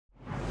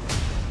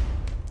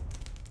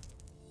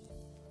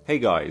Hey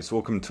guys,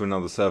 welcome to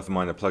another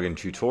ServerMiner plugin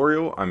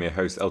tutorial. I'm your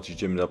host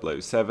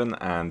LGJim007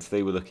 and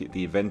today we're looking at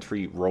the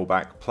Inventory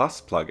Rollback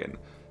Plus plugin.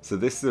 So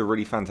this is a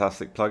really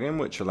fantastic plugin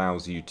which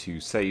allows you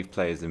to save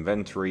players'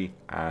 inventory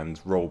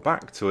and roll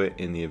back to it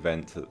in the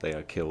event that they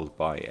are killed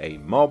by a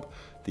mob,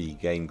 the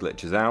game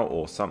glitches out,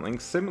 or something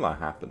similar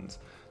happens.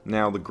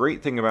 Now the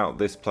great thing about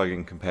this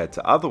plugin compared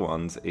to other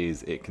ones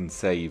is it can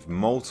save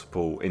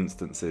multiple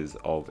instances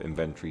of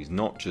inventories,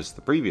 not just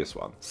the previous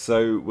one.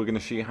 So we're going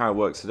to show you how it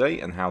works today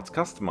and how to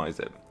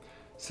customize it.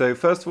 So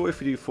first of all, if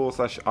we do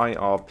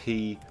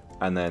 /IRP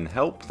and then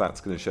help,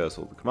 that's going to show us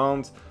all the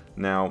commands.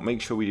 Now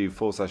make sure we do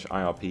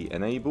 /IRP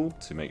enable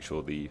to make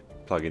sure the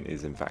plugin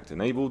is in fact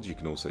enabled. You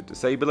can also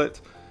disable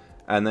it.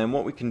 And then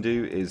what we can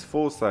do is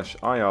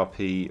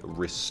 /IRP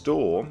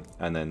restore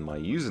and then my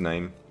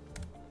username.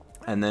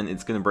 And then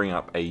it's going to bring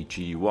up a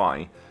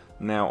GUI.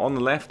 Now on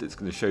the left it's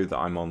going to show that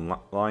I'm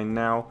online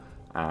now,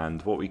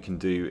 and what we can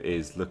do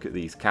is look at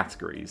these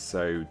categories.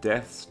 So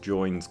deaths,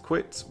 joins,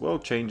 quits,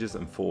 world changes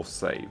and forced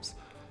saves.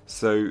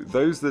 So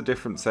those are the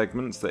different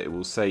segments that it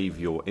will save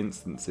your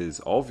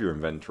instances of your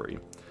inventory,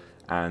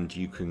 and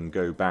you can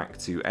go back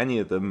to any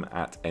of them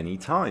at any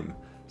time.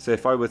 So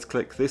if I were to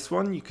click this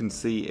one, you can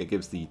see it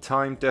gives the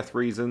time, death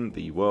reason,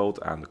 the world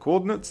and the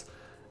coordinates.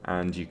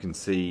 And you can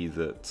see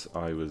that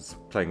I was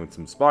playing with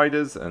some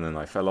spiders and then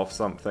I fell off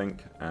something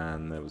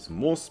and there was some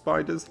more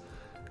spiders.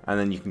 And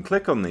then you can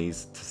click on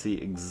these to see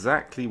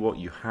exactly what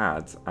you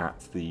had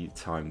at the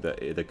time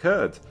that it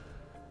occurred.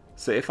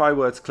 So if I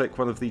were to click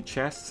one of the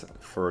chests,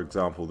 for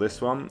example this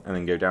one, and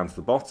then go down to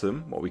the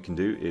bottom, what we can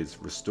do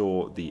is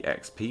restore the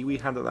XP we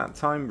had at that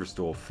time,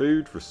 restore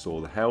food,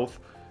 restore the health,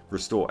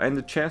 restore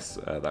ender chests,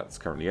 that's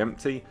currently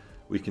empty.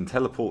 We can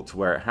teleport to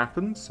where it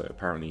happened, so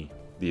apparently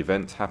the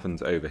event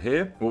happens over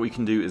here. What we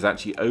can do is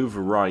actually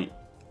overwrite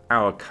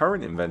our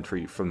current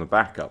inventory from the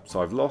backup. So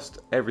I've lost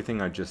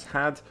everything I just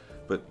had,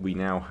 but we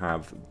now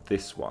have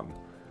this one.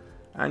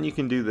 And you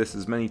can do this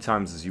as many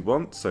times as you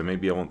want. So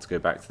maybe I want to go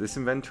back to this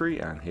inventory,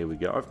 and here we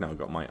go. I've now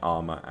got my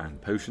armor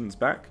and potions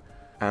back.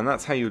 And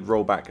that's how you would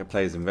roll back a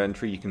player's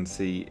inventory. You can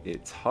see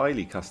it's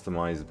highly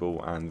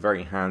customizable and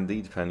very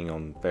handy depending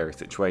on various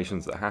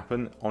situations that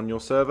happen on your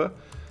server.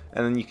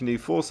 And then you can do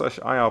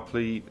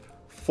 /IRP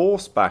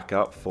force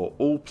backup for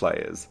all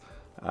players,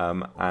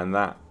 and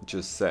that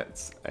just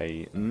sets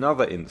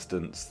another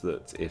instance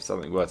that if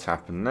something were to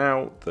happen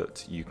now,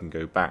 that you can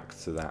go back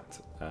to that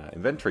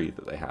inventory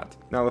that they had.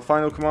 Now the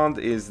final command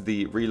is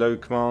the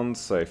reload command,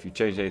 so if you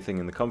change anything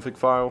in the config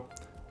file,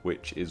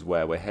 which is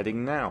where we're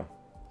heading now.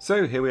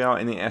 So here we are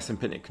in the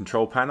SMPinit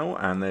control panel,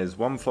 and there's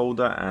one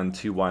folder and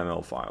two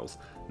YML files.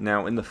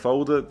 Now in the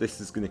folder, this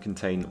is going to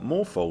contain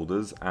more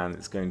folders, and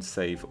it's going to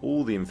save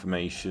all the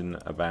information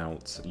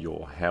about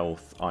your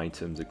health,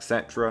 items,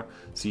 etc.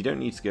 So you don't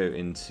need to go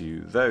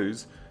into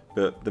those,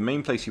 but the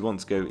main place you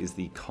want to go is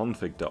the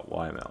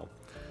config.yml.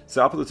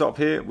 So up at the top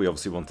here, we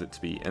obviously want it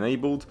to be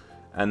enabled.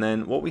 And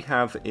then what we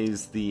have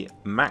is the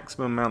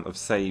maximum amount of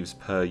saves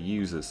per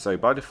user. So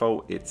by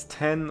default, it's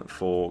 10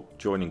 for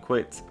join and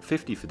quit,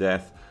 50 for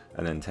death,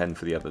 and then 10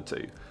 for the other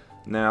two.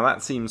 Now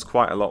that seems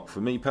quite a lot for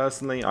me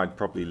personally. I'd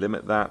probably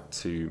limit that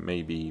to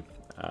maybe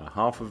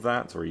half of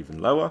that or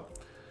even lower.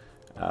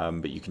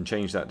 But you can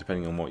change that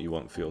depending on what you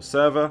want for your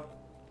server.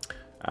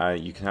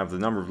 You can have the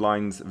number of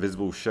lines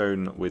visible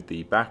shown with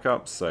the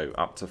backup, so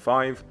up to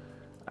 5.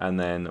 And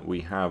then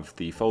we have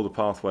the folder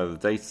path where the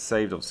data is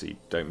saved. Obviously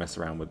don't mess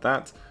around with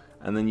that.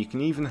 And then you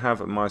can even have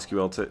a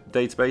MySQL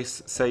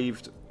database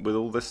saved with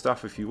all this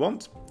stuff if you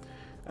want.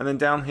 And then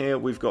down here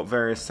we've got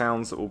various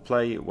sounds that will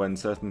play when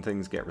certain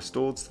things get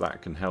restored, so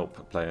that can help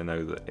a player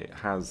know that it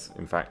has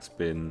in fact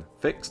been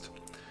fixed.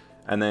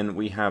 And then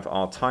we have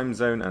our time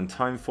zone and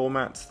time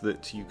format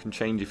that you can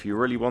change if you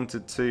really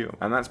wanted to.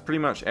 And that's pretty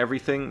much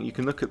everything. You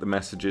can look at the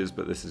messages,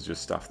 but this is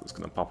just stuff that's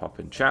going to pop up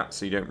in chat,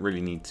 so you don't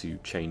really need to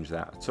change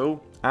that at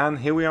all. And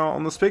here we are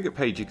on the Spigot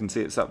page. You can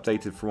see it's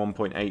updated from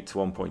 1.8 to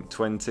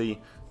 1.20.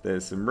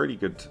 There's some really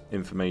good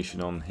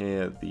information on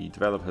here. The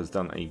developer has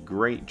done a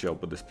great job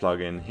with this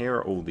plugin. Here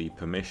are all the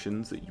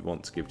permissions that you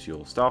want to give to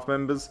your staff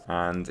members.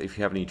 And if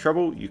you have any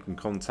trouble, you can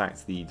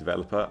contact the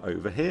developer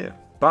over here.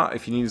 But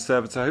if you need a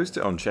server to host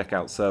it on, check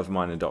out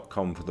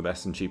ServerMiner.com for the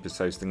best and cheapest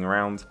hosting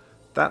around.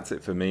 That's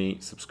it for me.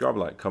 Subscribe,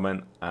 like,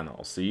 comment, and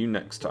I'll see you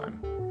next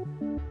time.